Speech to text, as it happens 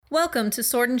Welcome to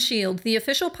Sword and Shield, the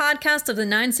official podcast of the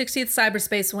 960th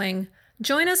Cyberspace Wing.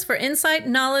 Join us for insight,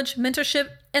 knowledge, mentorship,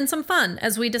 and some fun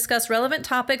as we discuss relevant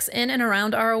topics in and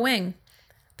around our wing.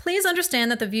 Please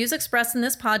understand that the views expressed in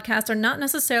this podcast are not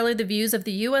necessarily the views of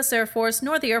the U.S. Air Force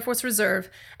nor the Air Force Reserve,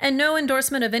 and no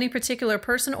endorsement of any particular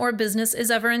person or business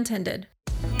is ever intended.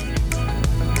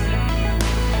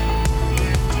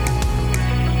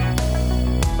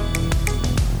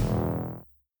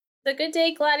 So good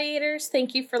day, gladiators.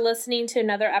 Thank you for listening to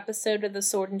another episode of the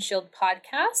Sword and Shield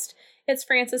podcast. It's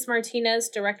Francis Martinez,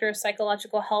 Director of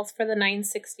Psychological Health for the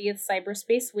 960th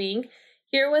Cyberspace Wing,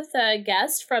 here with a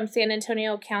guest from San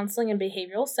Antonio Counseling and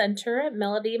Behavioral Center,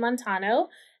 Melody Montano,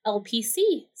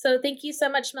 LPC. So thank you so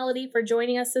much, Melody, for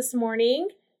joining us this morning.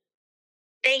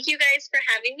 Thank you guys for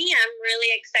having me. I'm really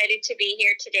excited to be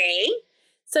here today.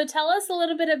 So tell us a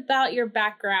little bit about your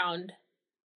background.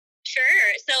 Sure.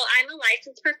 So I'm a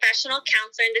licensed professional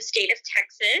counselor in the state of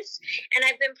Texas, and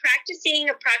I've been practicing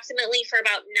approximately for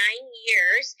about 9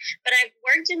 years, but I've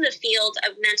worked in the field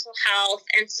of mental health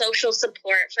and social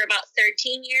support for about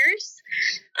 13 years.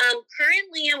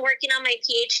 Currently, I'm working on my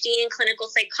PhD in clinical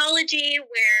psychology,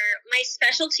 where my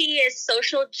specialty is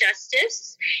social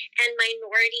justice and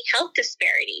minority health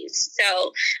disparities.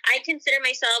 So I consider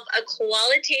myself a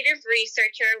qualitative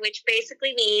researcher, which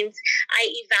basically means I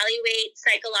evaluate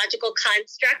psychological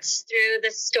constructs through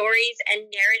the stories and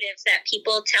narratives that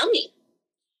people tell me.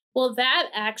 Well, that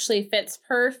actually fits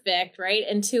perfect, right,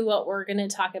 into what we're going to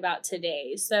talk about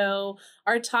today. So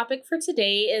our topic for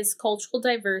today is cultural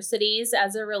diversities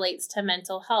as it relates to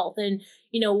mental health and,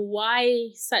 why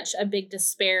such a big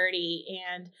disparity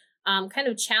and kind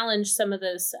of challenge some of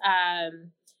those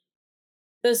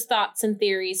thoughts and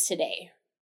theories today.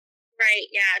 Right.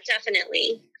 Yeah,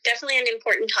 definitely. Definitely an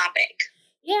important topic.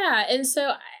 Yeah. And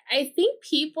so I think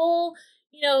people,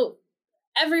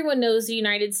 everyone knows the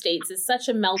United States is such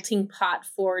a melting pot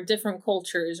for different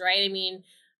cultures, right? I mean,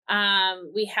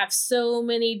 we have so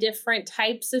many different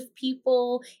types of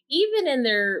people, even in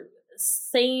their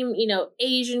same,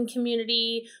 Asian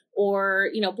community or,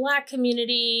 Black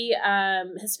community,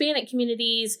 Hispanic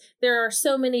communities. There are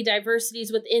so many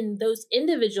diversities within those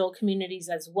individual communities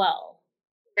as well.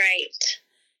 Right.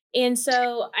 And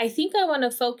so I think I want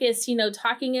to focus,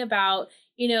 talking about,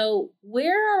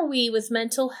 where are we with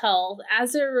mental health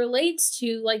as it relates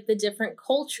to like the different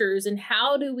cultures, and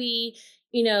how do we,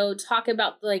 talk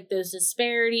about like those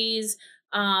disparities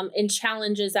and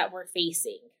challenges that we're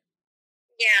facing?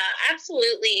 Yeah,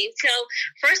 absolutely. So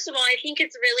first of all, I think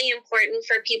it's really important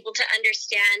for people to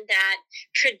understand that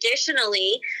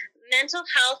traditionally mental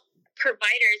health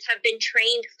providers have been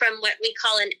trained from what we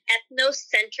call an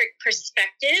ethnocentric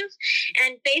perspective.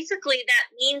 And basically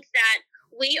that means that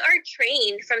we are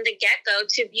trained from the get-go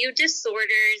to view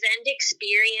disorders and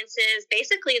experiences,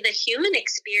 basically the human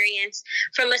experience,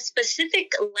 from a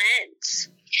specific lens.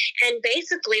 And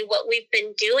basically what we've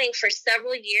been doing for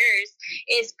several years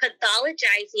is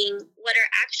pathologizing what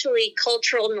are actually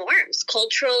cultural norms.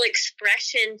 Cultural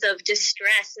expressions of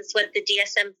distress is what the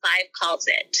DSM-5 calls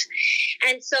it.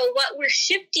 And so what we're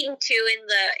shifting to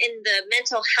in the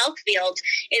mental health field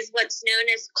is what's known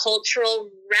as cultural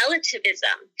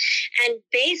relativism. And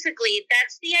basically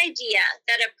that's the idea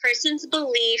that a person's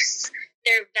beliefs,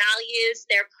 their values,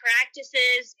 their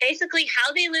practices, basically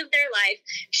how they live their life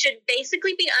should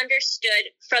basically be understood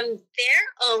from their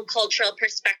own cultural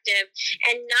perspective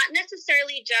and not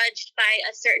necessarily judged by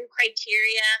a certain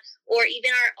criteria or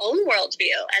even our own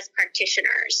worldview as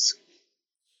practitioners.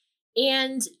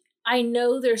 And I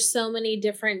know there's so many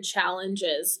different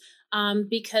challenges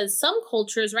because some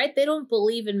cultures, right, they don't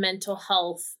believe in mental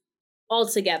health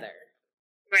altogether.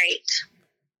 Right.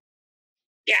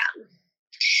 Yeah.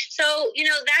 So,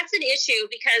 that's an issue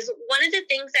because one of the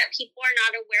things that people are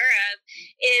not aware of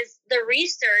is the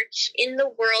research in the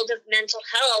world of mental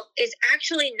health is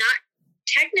actually not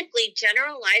technically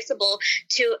generalizable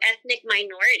to ethnic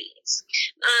minorities.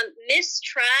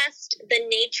 Mistrust, the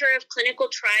nature of clinical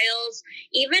trials,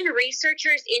 even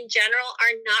researchers in general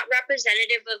are not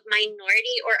representative of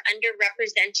minority or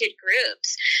underrepresented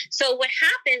groups. So what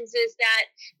happens is that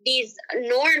these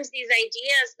norms, these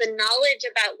ideas, the knowledge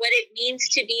about what it means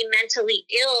to be mentally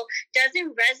ill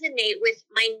doesn't resonate with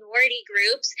minority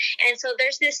groups. And so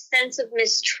there's this sense of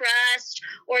mistrust,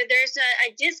 or there's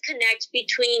a disconnect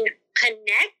between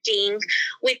connecting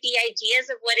with the ideas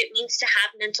of what it means to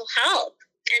have mental health.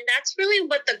 And that's really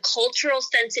what the cultural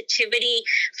sensitivity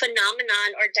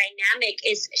phenomenon or dynamic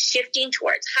is shifting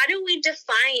towards. How do we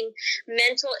define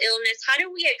mental illness? How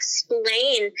do we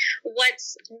explain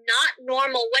what's not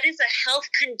normal? What is a health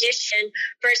condition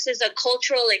versus a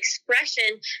cultural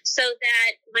expression, so that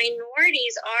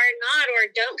minorities are not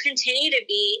or don't continue to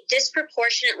be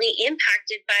disproportionately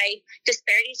impacted by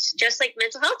disparities, just like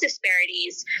mental health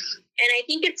disparities. And I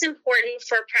think it's important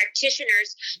for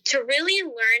practitioners to really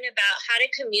learn about how to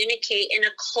communicate in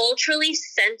a culturally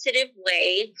sensitive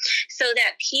way, so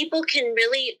that people can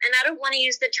really, and I don't want to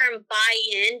use the term buy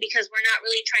in, because we're not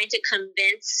really trying to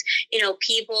convince,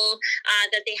 people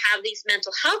that they have these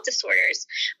mental health disorders,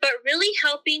 but really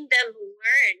helping them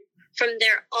learn from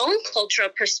their own cultural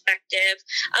perspective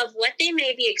of what they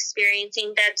may be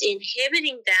experiencing that's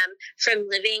inhibiting them from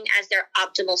living as their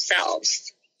optimal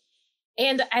selves.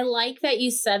 And I like that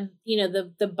you said,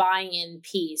 the buy-in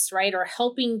piece, right? Or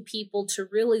helping people to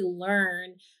really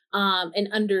learn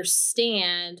and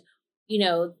understand,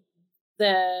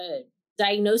 the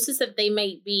diagnosis that they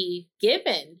might be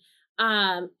given.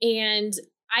 And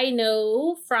I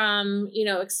know from,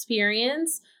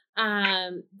 experience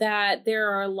that there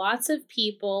are lots of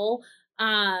people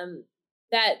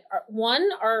that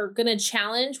are going to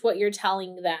challenge what you're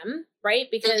telling them, right?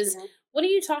 Because what are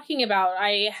you talking about?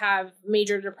 I have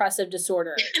major depressive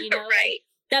disorder, Right.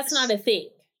 That's not a thing,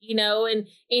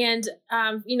 and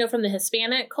from the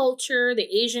Hispanic culture, the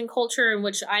Asian culture, in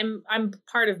which I'm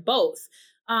part of both.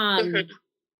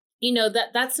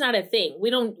 That's not a thing. We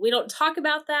don't talk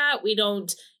about that. We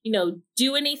don't,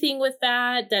 do anything with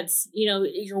that. That's,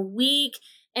 you're weak.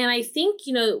 And I think,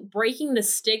 breaking the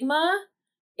stigma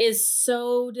is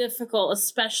so difficult,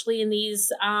 especially in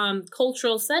these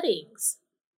cultural settings.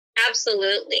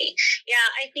 Absolutely. Yeah,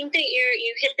 I think that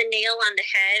you hit the nail on the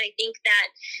head. I think that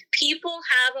people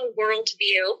have a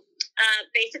worldview.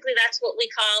 Basically, that's what we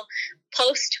call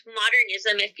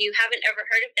postmodernism, if you haven't ever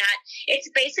heard of that. It's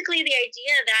basically the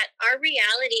idea that our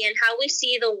reality and how we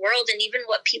see the world, and even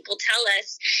what people tell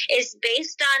us, is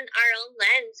based on our own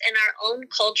lens and our own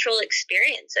cultural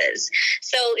experiences.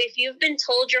 So if you've been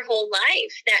told your whole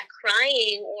life that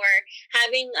crying or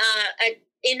having a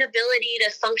inability to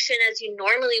function as you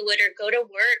normally would, or go to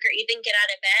work, or even get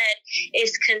out of bed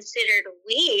is considered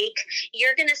weak,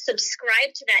 you're going to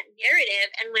subscribe to that narrative.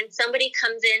 And when somebody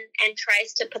comes in and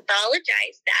tries to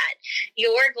pathologize that,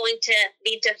 you're going to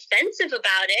be defensive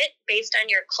about it based on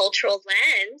your cultural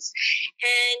lens.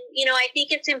 And, I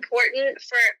think it's important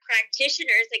for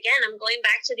practitioners, again, I'm going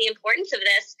back to the importance of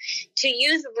this, to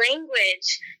use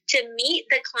language to meet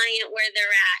the client where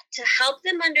they're at, to help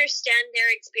them understand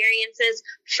their experiences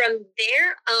from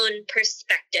their own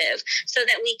perspective, so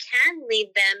that we can lead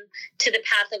them to the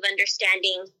path of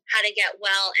understanding how to get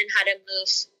well and how to move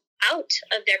out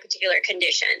of their particular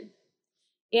condition.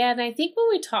 Yeah, and I think when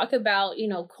we talk about,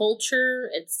 culture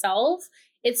itself,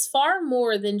 it's far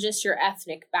more than just your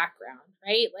ethnic background,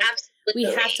 right? Absolutely.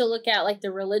 We have to look at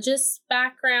the religious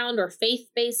background or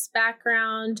faith-based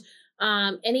background,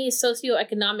 any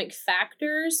socioeconomic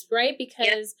factors, right?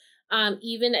 Because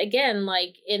even again,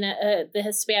 in the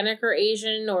Hispanic or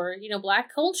Asian or,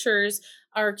 Black cultures,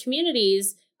 our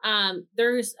communities,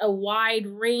 there's a wide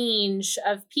range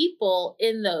of people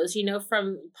in those,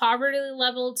 from poverty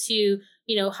level to,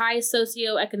 high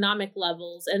socioeconomic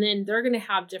levels. And then they're going to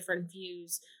have different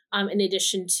views in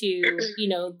addition to,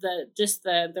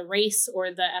 the race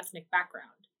or the ethnic background.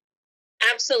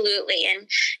 Absolutely. And,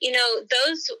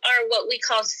 those are what we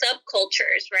call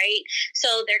subcultures, right?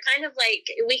 So they're kind of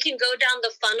we can go down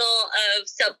the funnel of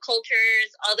subcultures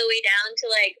all the way down to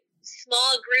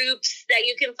small groups that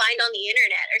you can find on the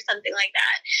internet or something like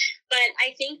that. But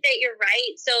I think that you're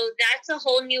right. So that's a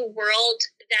whole new world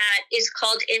that is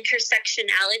called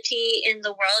intersectionality in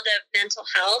the world of mental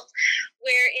health,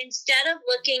 where instead of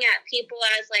looking at people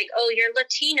as oh, you're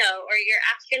Latino or you're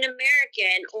African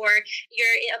American or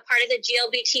you're a part of the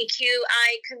LGBTQI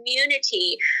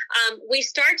community, we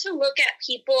start to look at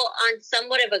people on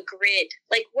somewhat of a grid.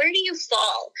 Where do you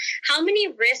fall? How many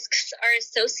risks are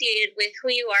associated with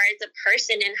who you are as a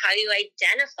person and how you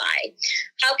identify?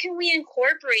 How can we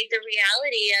incorporate the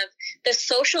reality of the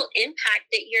social impact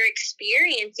that you're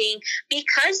experiencing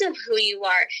because of who you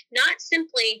are, not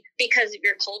simply because of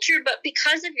your culture, but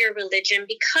because of your religion,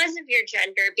 because of your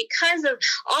gender, because of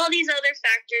all these other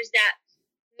factors that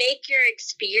make your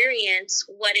experience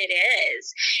what it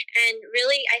is. And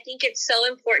really, I think it's so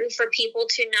important for people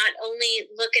to not only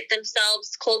look at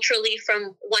themselves culturally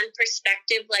from one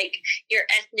perspective, like your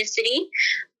ethnicity,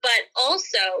 but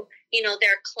also,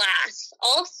 their class,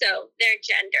 also their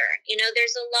gender.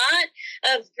 There's a lot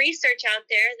of research out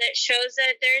there that shows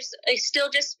that there's still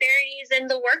disparities in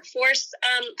the workforce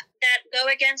that go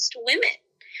against women.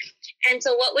 And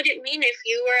so what would it mean if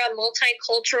you were a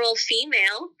multicultural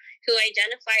female who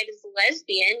identified as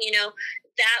lesbian?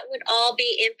 That would all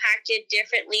be impacted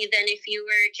differently than if you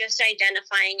were just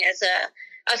identifying as a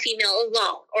female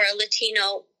alone, or a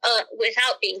Latino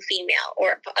without being female,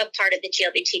 or a part of the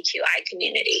LGBTQI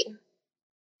community.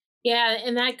 Yeah,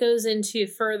 and that goes into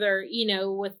further,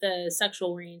 with the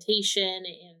sexual orientation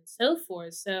and so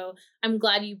forth. So I'm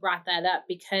glad you brought that up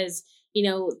because,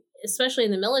 especially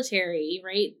in the military,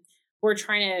 right, we're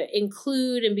trying to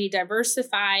include and be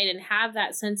diversified and have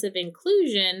that sense of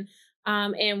inclusion.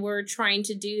 And we're trying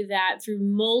to do that through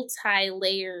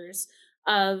multi-layers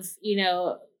of,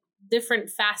 different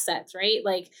facets, right?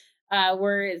 Like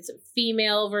where it's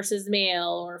female versus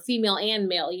male or female and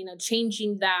male,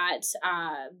 changing that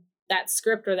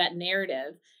script or that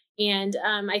narrative. And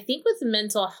I think with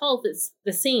mental health, it's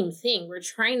the same thing. We're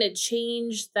trying to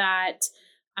change that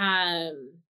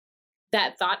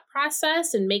thought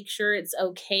process and make sure it's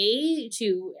okay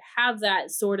to have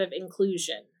that sort of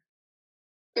inclusion.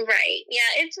 Right.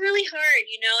 Yeah, it's really hard,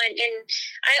 and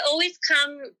I always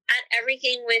come at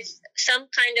everything with some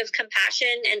kind of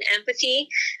compassion and empathy,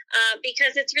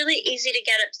 because it's really easy to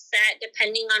get upset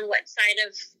depending on what side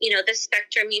of, the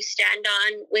spectrum you stand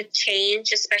on with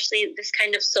change, especially this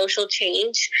kind of social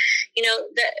change.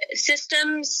 The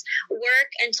systems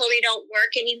work until they don't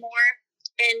work anymore.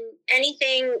 And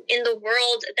anything in the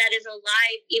world that is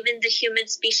alive, even the human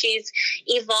species,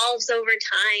 evolves over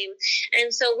time.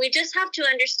 And so we just have to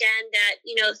understand that,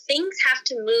 things have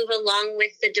to move along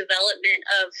with the development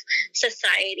of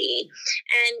society.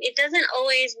 And it doesn't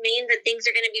always mean that things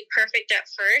are going to be perfect at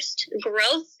first.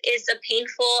 Growth is a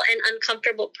painful and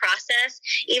uncomfortable process,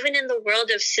 even in the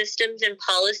world of systems and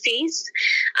policies.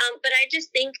 But I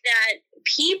just think that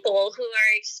people who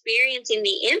are experiencing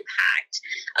the impact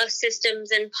of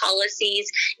systems and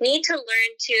policies need to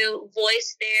learn to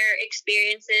voice their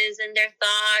experiences and their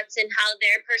thoughts and how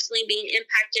they're personally being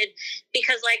impacted.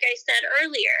 Because like I said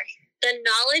earlier, the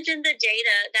knowledge and the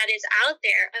data that is out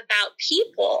there about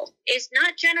people is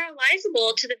not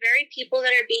generalizable to the very people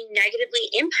that are being negatively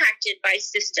impacted by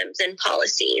systems and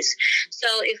policies.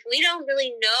 So if we don't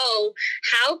really know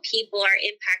how people are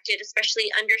impacted,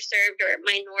 especially underserved or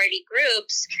minority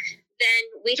groups,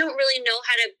 then we don't really know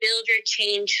how to build or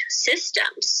change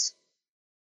systems.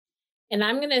 And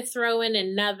I'm going to throw in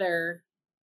another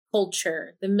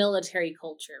culture, the military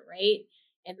culture, right?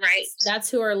 And that's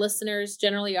who our listeners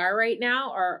generally are right now,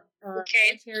 our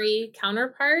military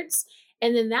counterparts.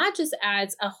 And then that just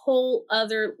adds a whole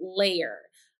other layer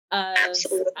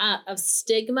of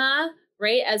stigma,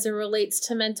 right, as it relates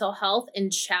to mental health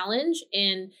and challenge.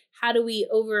 And how do we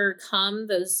overcome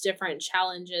those different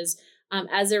challenges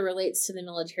as it relates to the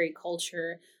military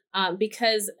culture?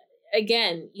 Because,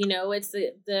 again, it's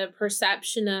the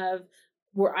perception of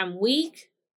where I'm weak,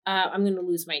 I'm going to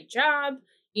lose my job.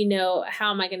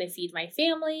 How am I going to feed my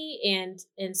family and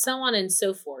so on and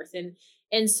so forth.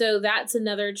 And so that's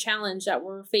another challenge that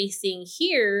we're facing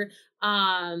here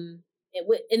in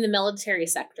the military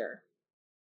sector.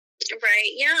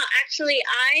 Right. Yeah. Actually,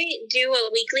 I do a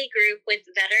weekly group with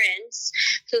veterans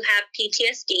who have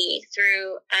PTSD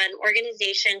through an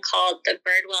organization called the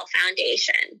Birdwell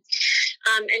Foundation.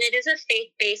 And it is a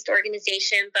faith-based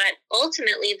organization, but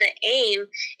ultimately the aim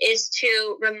is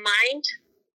to remind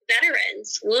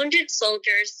veterans, wounded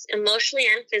soldiers, emotionally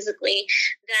and physically,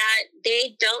 that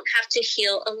they don't have to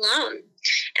heal alone.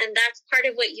 And that's part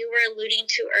of what you were alluding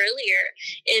to earlier,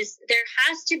 is there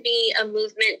has to be a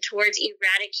movement towards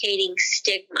eradicating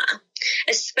stigma,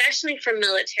 especially for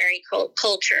military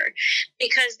culture,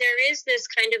 because there is this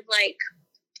kind of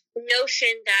notion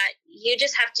that you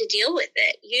just have to deal with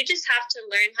it. You just have to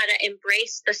learn how to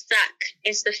embrace the suck,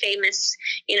 is the famous,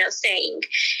 saying.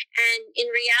 And in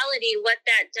reality, what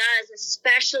that does,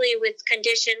 especially with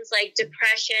conditions like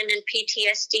depression and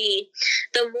PTSD,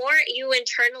 the more you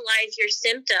internalize your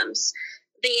symptoms,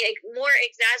 the more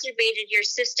exacerbated your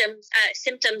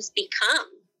symptoms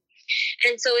become.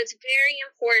 And so it's very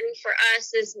important for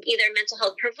us as either mental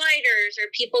health providers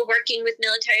or people working with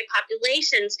military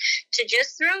populations to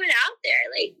just throw it out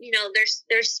there.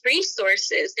 There's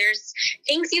resources, there's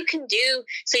things you can do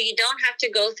so you don't have to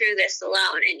go through this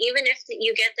alone. And even if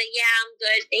you get the, yeah, I'm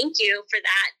good, thank you for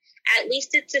that at least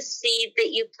it's a seed that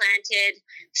you planted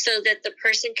so that the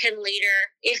person can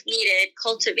later, if needed,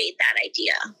 cultivate that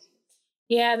idea.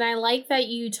 Yeah, and I like that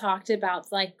you talked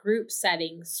about like group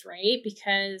settings, right?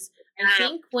 Because I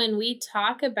think when we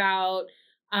talk about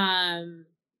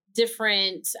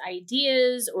different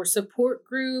ideas or support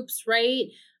groups, right?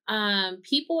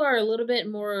 People are a little bit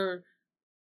more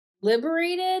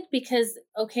liberated because,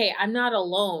 okay, I'm not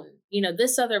alone.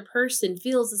 This other person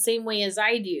feels the same way as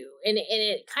I do. And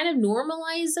it kind of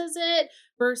normalizes it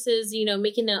versus,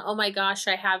 making it, oh my gosh,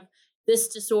 I have this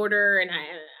disorder and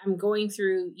I'm going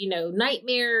through,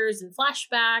 nightmares and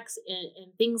flashbacks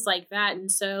and things like that.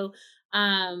 And so,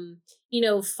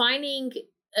 finding,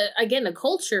 again, a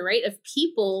culture, right, of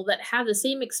people that have the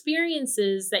same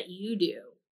experiences that you do.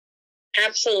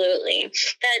 Absolutely.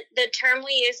 The term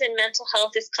we use in mental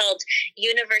health is called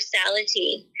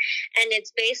universality. And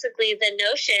it's basically the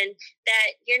notion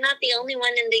that you're not the only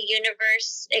one in the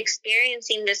universe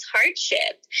experiencing this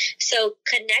hardship. So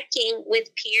connecting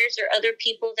with peers or other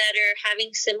people that are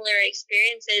having similar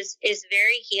experiences is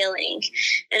very healing.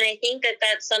 And I think that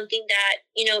that's something that,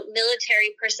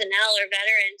 military personnel or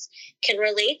veterans can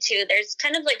relate to. There's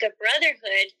kind of like a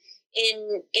brotherhood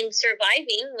in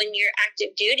surviving when you're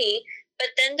active duty.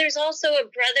 But then there's also a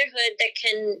brotherhood that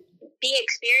can be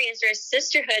experienced, or a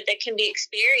sisterhood that can be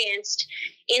experienced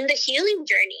in the healing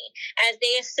journey as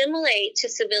they assimilate to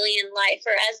civilian life,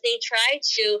 or as they try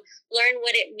to learn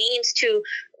what it means to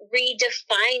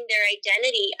redefine their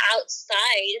identity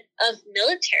outside of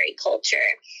military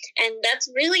culture. And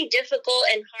that's really difficult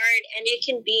and hard. And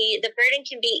the burden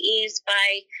can be eased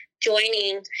by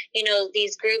joining,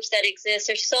 these groups that exist.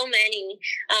 There's so many,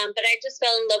 but I just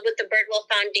fell in love with the Birdwell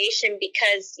Foundation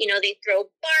because, they throw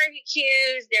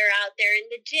barbecues, they're out there in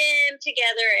the gym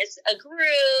together as a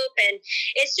group, and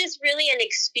it's just really an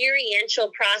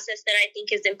experiential process that I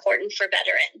think is important for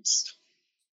veterans.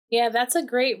 Yeah, that's a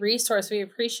great resource. We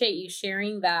appreciate you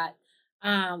sharing that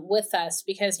with us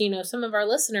because, some of our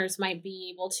listeners might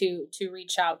be able to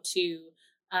reach out to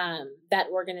that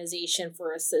organization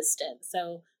for assistance.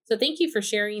 So thank you for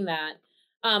sharing that.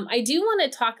 I do want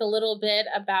to talk a little bit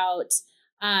about,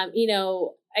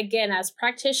 again, as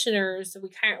practitioners,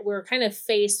 we're kind of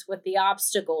faced with the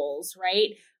obstacles,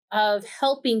 right, of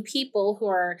helping people who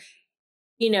are,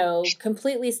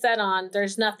 completely set on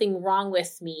there's nothing wrong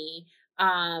with me.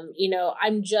 I'm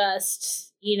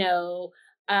just,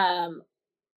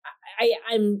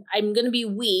 I'm going to be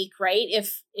weak, right?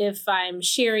 If I'm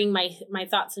sharing my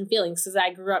thoughts and feelings, because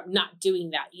I grew up not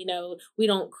doing that. We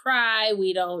don't cry,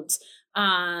 we don't,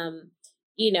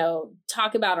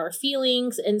 talk about our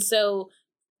feelings. And so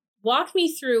walk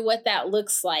me through what that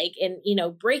looks like and,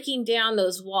 breaking down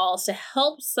those walls to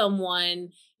help someone,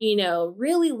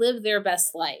 really live their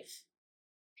best life.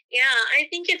 Yeah, I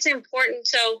think it's important.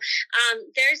 So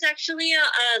there's actually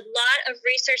a lot of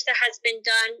research that has been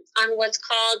done on what's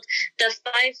called the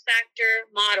 5-factor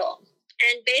model.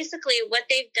 And basically what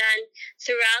they've done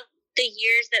throughout the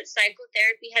years that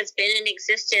psychotherapy has been in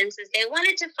existence is they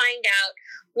wanted to find out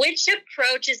which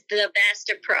approach is the best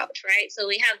approach, right? So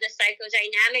we have the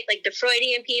psychodynamic, like the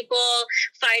Freudian people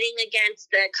fighting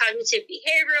against the cognitive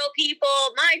behavioral people.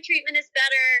 My treatment is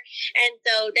better. And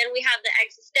so then we have the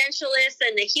existentialists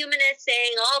and the humanists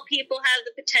saying all people have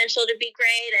the potential to be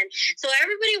great. And so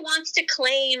everybody wants to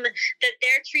claim that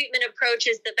their treatment approach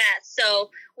is the best.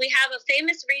 So we have a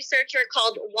famous researcher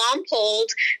called Wampold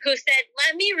who said,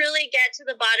 let me really get to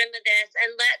the bottom of this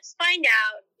and let's find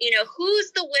out,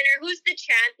 who's the winner, who's the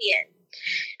champion.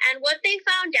 And what they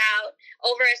found out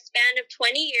over a span of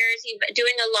 20 years,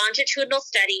 doing a longitudinal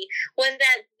study, was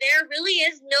that there really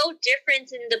is no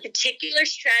difference in the particular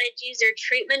strategies or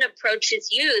treatment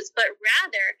approaches used, but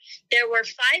rather there were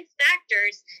 5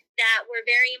 factors that were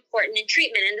very important in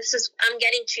treatment. And I'm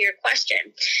getting to your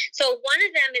question. So one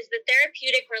of them is the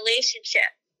therapeutic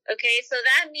relationship. Okay, so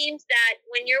that means that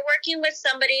when you're working with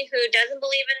somebody who doesn't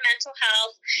believe in mental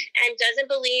health and doesn't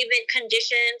believe in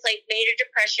conditions like major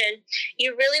depression,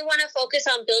 you really want to focus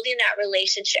on building that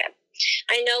relationship.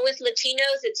 I know with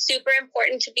Latinos, it's super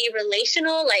important to be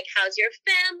relational, like how's your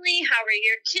family? How are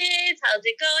your kids? How's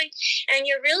it going? And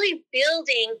you're really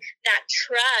building that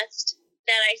trust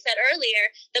that I said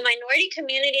earlier. The minority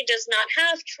community does not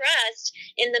have trust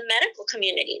in the medical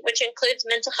community, which includes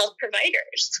mental health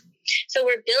providers. So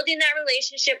we're building that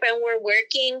relationship and we're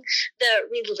working the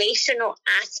relational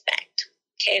aspect.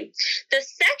 Okay. The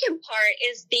second part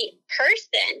is the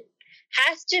person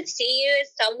has to see you as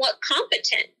somewhat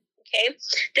competent. Okay.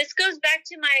 This goes back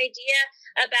to my idea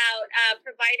about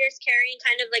providers carrying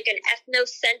kind of like an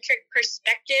ethnocentric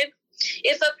perspective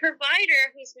If a provider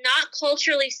who's not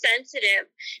culturally sensitive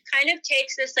kind of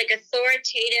takes this like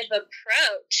authoritative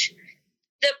approach,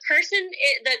 the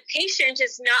patient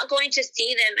is not going to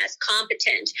see them as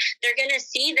competent. They're going to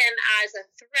see them as a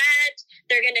threat.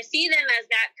 They're going to see them as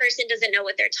that person doesn't know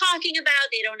what they're talking about.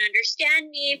 They don't understand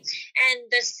me. And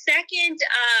the second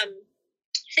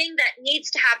thing that needs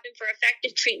to happen for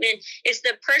effective treatment is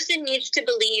the person needs to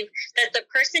believe that the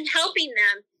person helping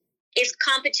them is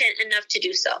competent enough to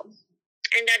do so.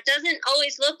 And that doesn't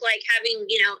always look like having,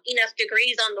 enough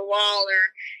degrees on the wall or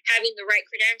having the right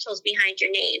credentials behind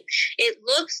your name. It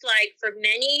looks like for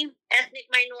many ethnic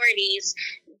minorities,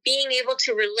 being able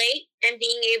to relate and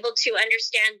being able to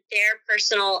understand their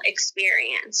personal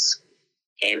experience.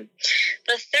 Okay.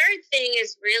 The third thing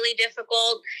is really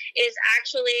difficult is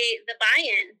actually the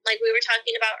buy-in, like we were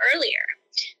talking about earlier.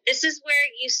 This is where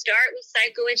you start with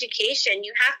psychoeducation.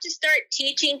 You have to start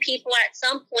teaching people at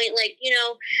some point,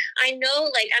 I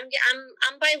know,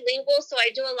 I'm bilingual, so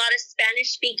I do a lot of Spanish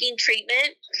speaking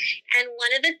treatment. And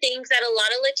one of the things that a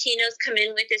lot of Latinos come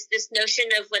in with is this notion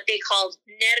of what they call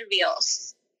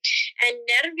nervios. And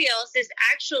nervios is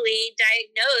actually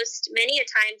diagnosed many a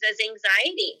times as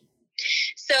anxiety.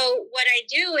 So what I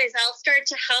do is I'll start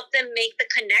to help them make the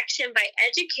connection by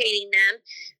educating them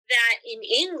that in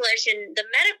English, in the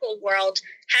medical world,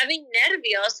 having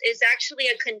nervios is actually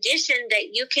a condition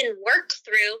that you can work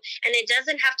through, and it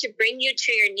doesn't have to bring you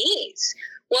to your knees.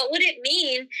 What would it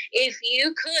mean if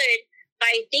you could,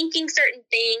 by thinking certain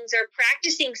things or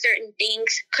practicing certain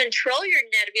things, control your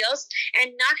nervios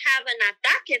and not have an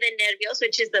ataque de nervios,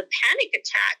 which is the panic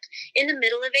attack in the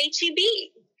middle of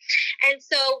HEB? And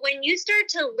so when you start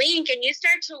to link and you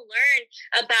start to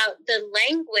learn about the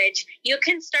language, you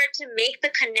can start to make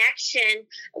the connection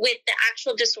with the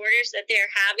actual disorders that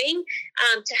they're having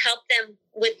to help them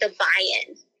with the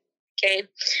buy-in. Okay.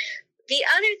 The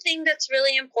other thing that's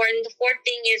really important, the fourth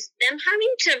thing, is them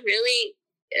having to really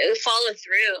follow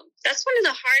through. That's one of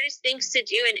the hardest things to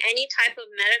do in any type of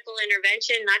medical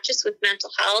intervention, not just with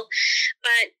mental health,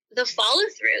 but the follow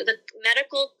through, the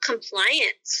medical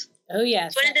compliance. Oh,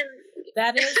 yes.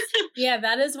 That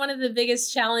is one of the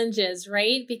biggest challenges,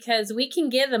 right? Because we can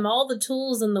give them all the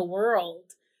tools in the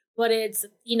world, but it's,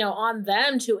 on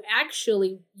them to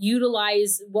actually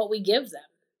utilize what we give them.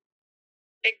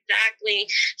 Exactly.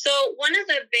 So one of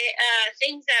the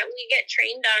things that we get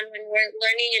trained on when we're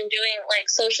learning and doing like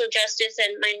social justice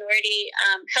and minority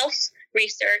health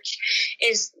research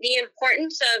is the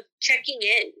importance of checking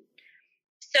in.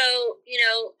 So,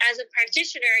 as a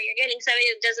practitioner, you're getting somebody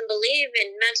that doesn't believe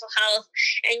in mental health,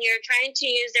 and you're trying to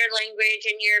use their language,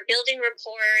 and you're building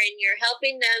rapport, and you're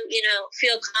helping them,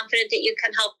 feel confident that you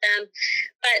can help them.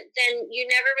 But then you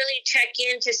never really check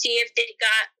in to see if they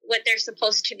got what they're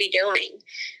supposed to be doing.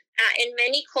 In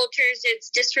many cultures,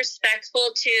 it's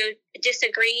disrespectful to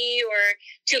disagree or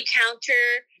to counter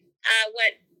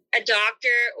what a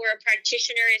doctor or a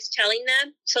practitioner is telling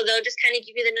them. So they'll just kind of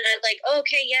give you the nod like, oh,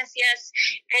 okay, yes.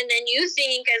 And then you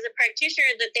think as a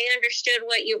practitioner that they understood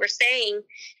what you were saying.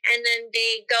 And then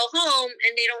they go home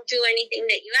and they don't do anything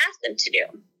that you asked them to do.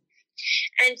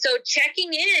 And so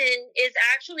checking in is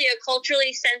actually a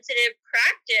culturally sensitive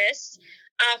practice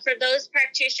for those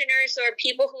practitioners or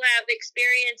people who have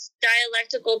experienced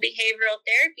dialectical behavioral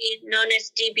therapy, known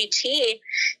as DBT.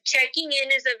 Checking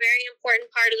in is a very important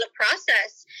part of the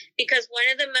process because one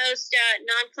of the most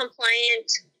non-compliant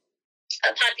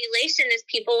population is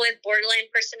people with borderline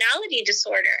personality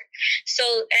disorder. So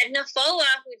Edna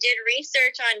Foa, who did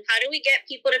research on how do we get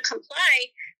people to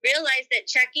comply, realized that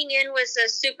checking in was a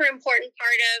super important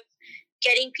part of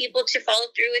getting people to follow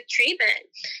through with treatment.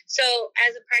 So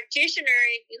as a practitioner,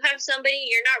 if you have somebody,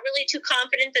 you're not really too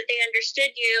confident that they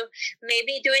understood you,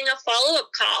 maybe doing a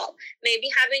follow-up call, maybe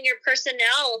having your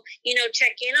personnel,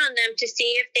 check in on them to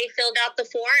see if they filled out the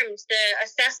forms, the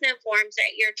assessment forms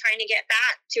that you're trying to get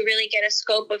back to really get a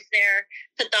scope of their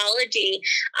pathology,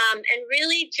 and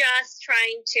really just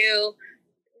trying to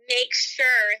make sure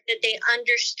that they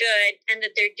understood and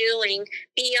that they're doing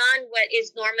beyond what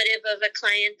is normative of a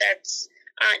client that's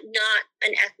not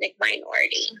an ethnic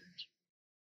minority.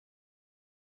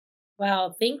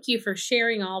 Well, thank you for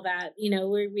sharing all that.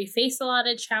 We face a lot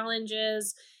of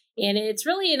challenges, and it's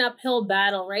really an uphill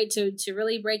battle, right? To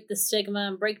really break the stigma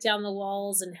and break down the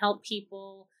walls and help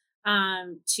people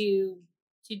to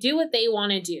do what they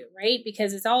want to do, right?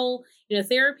 Because it's all,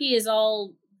 therapy is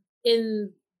all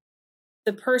in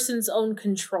the person's own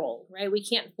control, right? We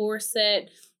can't force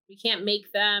it. We can't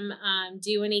make them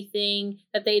do anything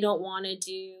that they don't want to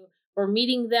do. We're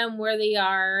meeting them where they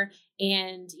are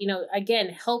and, again,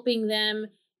 helping them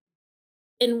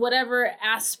in whatever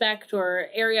aspect or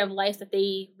area of life that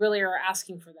they really are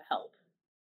asking for the help.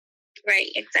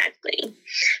 Right, exactly.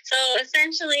 So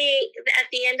essentially, at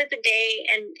the end of the day,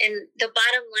 and the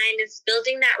bottom line is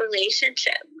building that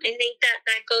relationship. I think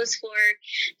that goes for,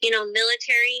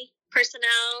 military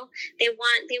personnel. They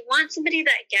want somebody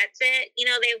that gets it.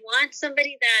 They want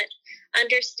somebody that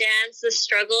understands the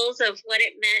struggles of what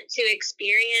it meant to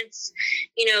experience,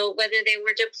 whether they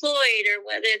were deployed or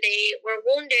whether they were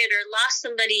wounded or lost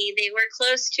somebody they were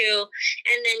close to,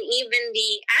 and then even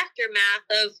the aftermath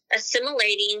of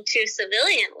assimilating to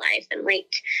civilian life and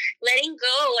letting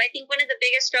go. I think one of the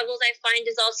biggest struggles I find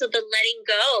is also the letting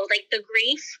go, the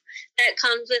grief that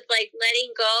comes with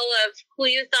letting go of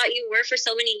who you thought you were for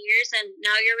so many years, and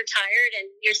now you're retired and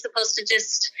you're supposed to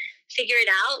just figure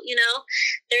it out.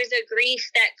 There's a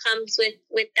grief that comes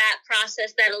with that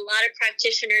process that a lot of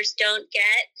practitioners don't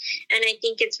get. And I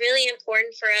think it's really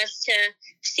important for us to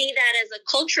see that as a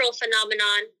cultural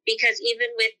phenomenon, because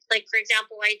even with, for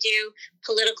example, I do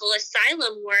political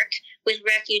asylum work with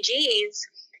refugees,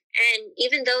 and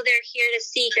even though they're here to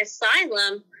seek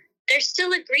asylum, there's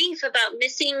still a grief about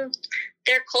missing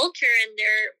their culture and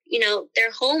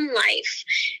their home life.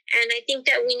 And I think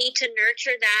that we need to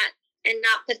nurture that and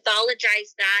not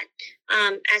pathologize that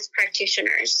as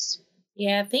practitioners.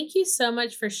 Yeah, thank you so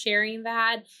much for sharing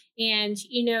that. And,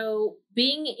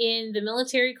 being in the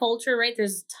military culture, right,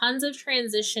 there's tons of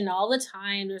transition all the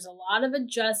time. There's a lot of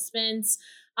adjustments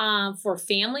for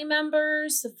family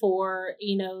members, for,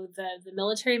 the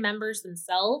military members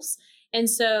themselves. And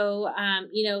so,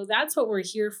 that's what we're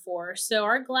here for. So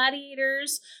our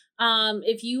gladiators,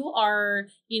 if you are,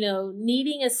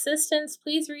 needing assistance,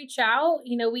 please reach out.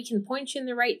 We can point you in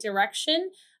the right direction.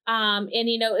 And,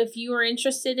 if you are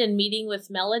interested in meeting with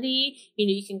Melody,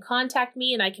 you can contact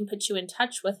me and I can put you in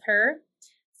touch with her.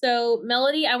 So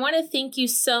Melody, I want to thank you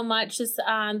so much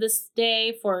this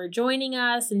day for joining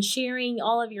us and sharing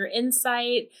all of your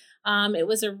insight. It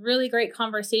was a really great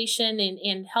conversation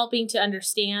and helping to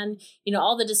understand,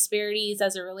 all the disparities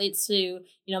as it relates to,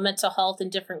 mental health in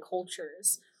different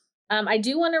cultures. I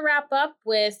do want to wrap up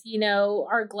with,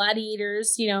 our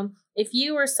gladiators. If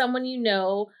you or someone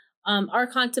are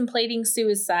contemplating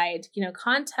suicide,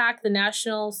 contact the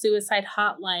National Suicide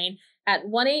Hotline at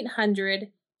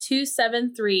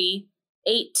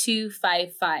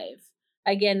 1-800-273-8255.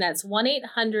 Again, that's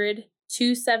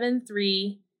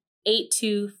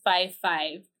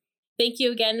 1-800-273-8255. Thank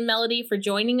you again, Melody, for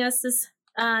joining us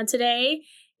today.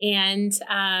 And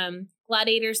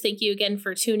gladiators, thank you again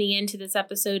for tuning in to this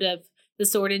episode of the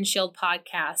Sword and Shield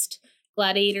podcast.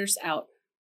 Gladiators out.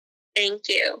 Thank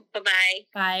you. Bye-bye.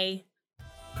 Bye.